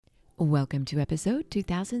Welcome to episode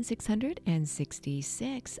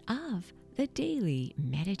 2666 of the Daily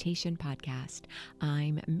Meditation Podcast.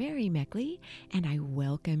 I'm Mary Meckley, and I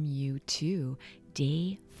welcome you to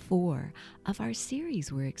day 4 of our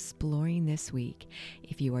series we're exploring this week.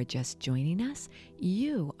 If you are just joining us,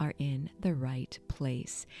 you are in the right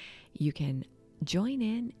place. You can join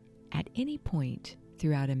in at any point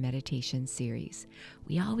throughout a meditation series.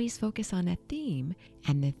 We always focus on a theme,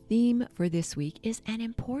 and the theme for this week is an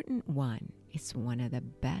important one. It's one of the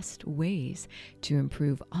best ways to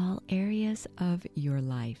improve all areas of your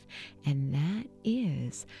life, and that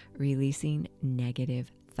is releasing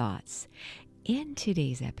negative thoughts. In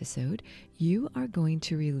today's episode, you are going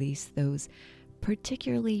to release those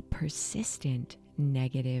particularly persistent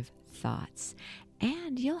negative thoughts,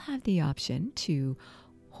 and you'll have the option to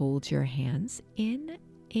hold your hands in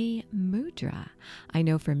a mudra. I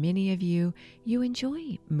know for many of you, you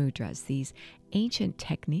enjoy mudras, these ancient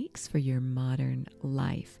techniques for your modern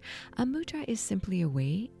life. A mudra is simply a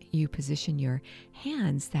way you position your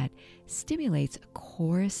hands that stimulates a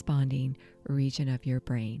corresponding region of your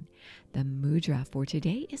brain. The mudra for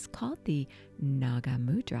today is called the Naga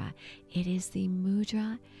Mudra. It is the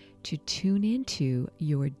mudra to tune into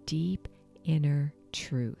your deep inner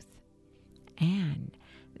truth. And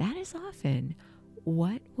that is often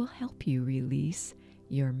what will help you release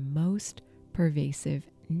your most pervasive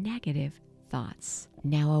negative thoughts.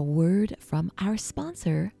 Now, a word from our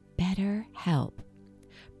sponsor, BetterHelp.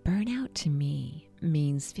 Burnout to me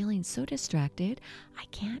means feeling so distracted, I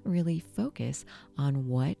can't really focus on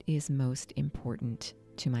what is most important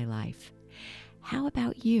to my life. How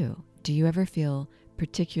about you? Do you ever feel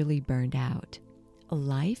particularly burned out?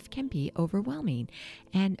 Life can be overwhelming,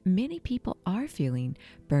 and many people are feeling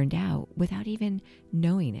burned out without even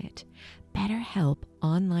knowing it. BetterHelp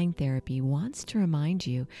Online Therapy wants to remind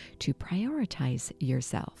you to prioritize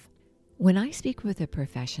yourself. When I speak with a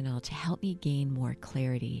professional to help me gain more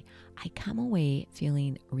clarity, I come away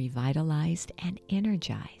feeling revitalized and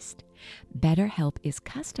energized. BetterHelp is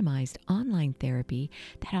customized online therapy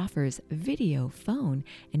that offers video, phone,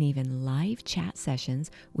 and even live chat sessions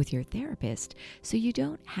with your therapist, so you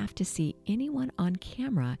don't have to see anyone on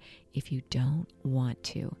camera if you don't want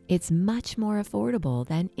to. It's much more affordable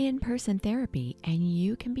than in-person therapy, and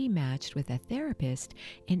you can be matched with a therapist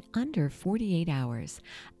in under 48 hours.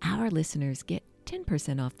 Our listeners get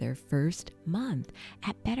 10% off their first month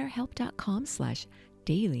at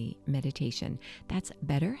betterhelp.com/daily meditation. That's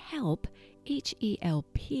BetterHelp,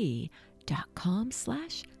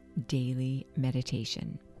 HELP.com/daily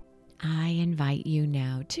meditation. I invite you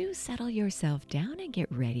now to settle yourself down and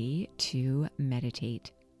get ready to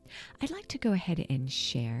meditate. I'd like to go ahead and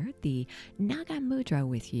share the Naga Mudra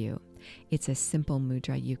with you. It's a simple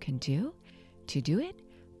mudra you can do. To do it,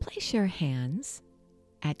 place your hands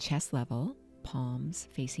at chest level, palms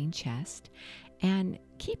facing chest, and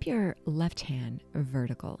keep your left hand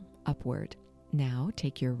vertical upward. Now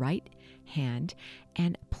take your right hand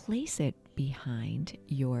and place it behind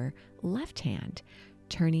your left hand,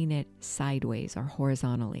 turning it sideways or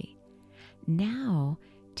horizontally. Now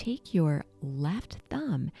take your left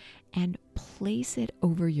thumb and place it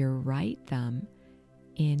over your right thumb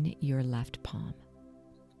in your left palm.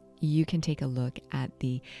 You can take a look at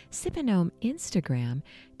the Sipanome Instagram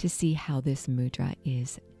to see how this mudra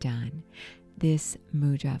is done. This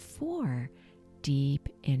mudra for deep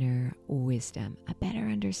inner wisdom, a better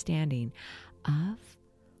understanding of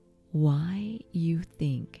why you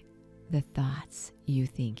think the thoughts you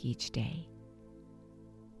think each day.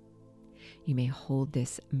 You may hold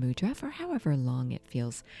this mudra for however long it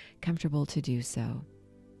feels comfortable to do so.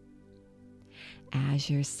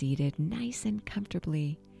 As you're seated nice and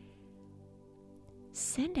comfortably,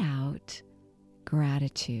 send out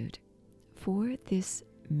gratitude for this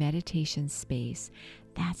meditation space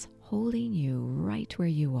that's holding you right where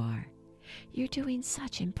you are. You're doing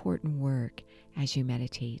such important work as you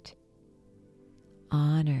meditate.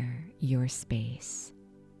 Honor your space.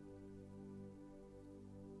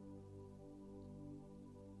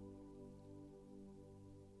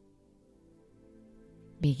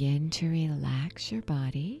 Begin to relax your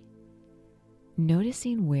body,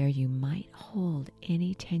 noticing where you might hold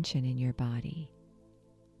any tension in your body.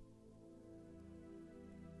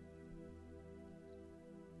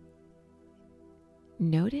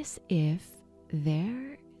 Notice if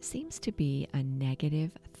there seems to be a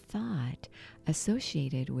negative thought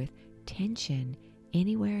associated with tension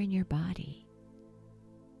anywhere in your body.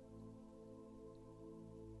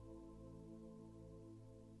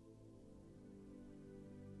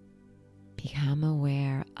 Become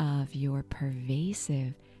aware of your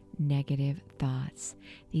pervasive negative thoughts,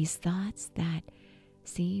 these thoughts that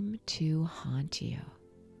seem to haunt you.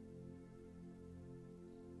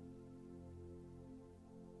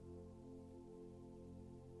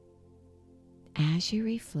 As you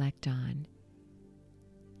reflect on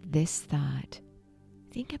this thought,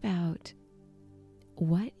 think about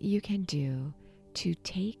what you can do to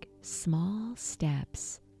take small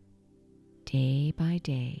steps day by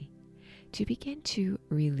day to begin to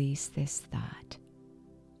release this thought.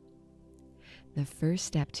 The first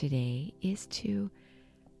step today is to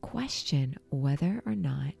question whether or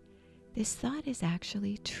not this thought is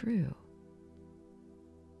actually true.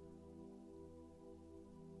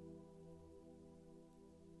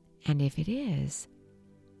 And if it is,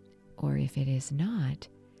 or if it is not,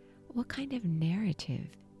 what kind of narrative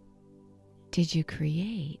did you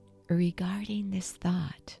create regarding this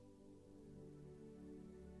thought?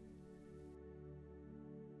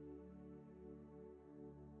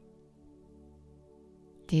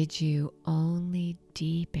 Did you only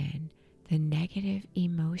deepen the negative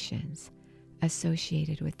emotions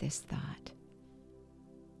associated with this thought?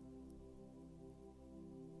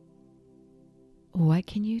 What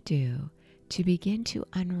can you do to begin to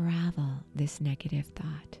unravel this negative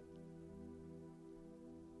thought?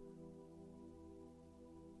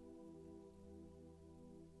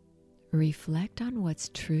 Reflect on what's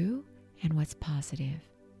true and what's positive.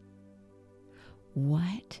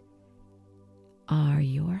 What are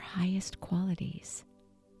your highest qualities?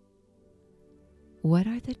 What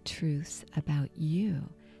are the truths about you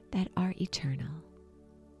that are eternal?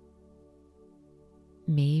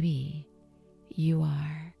 Maybe you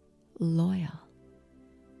are loyal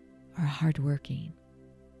or hardworking,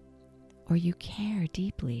 or you care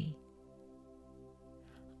deeply.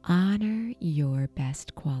 Honor your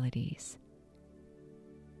best qualities.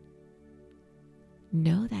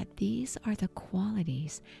 Know that these are the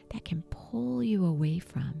qualities that can pull you away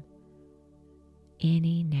from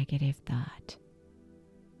any negative thought.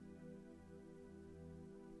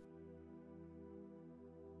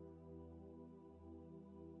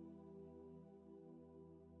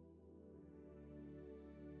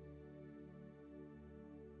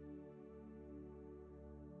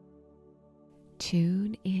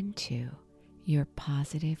 Tune into your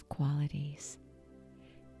positive qualities.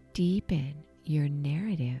 Deepen your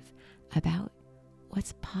narrative about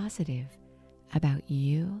what's positive about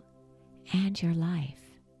you and your life.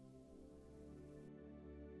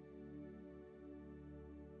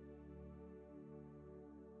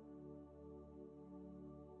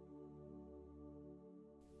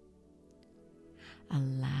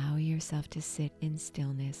 Allow yourself to sit in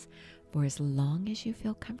stillness for as long as you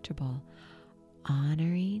feel comfortable,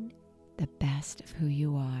 honoring the best of who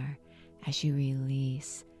you are as you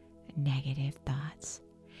release negative thoughts.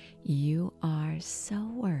 You are so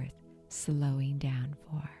worth slowing down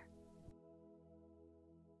for.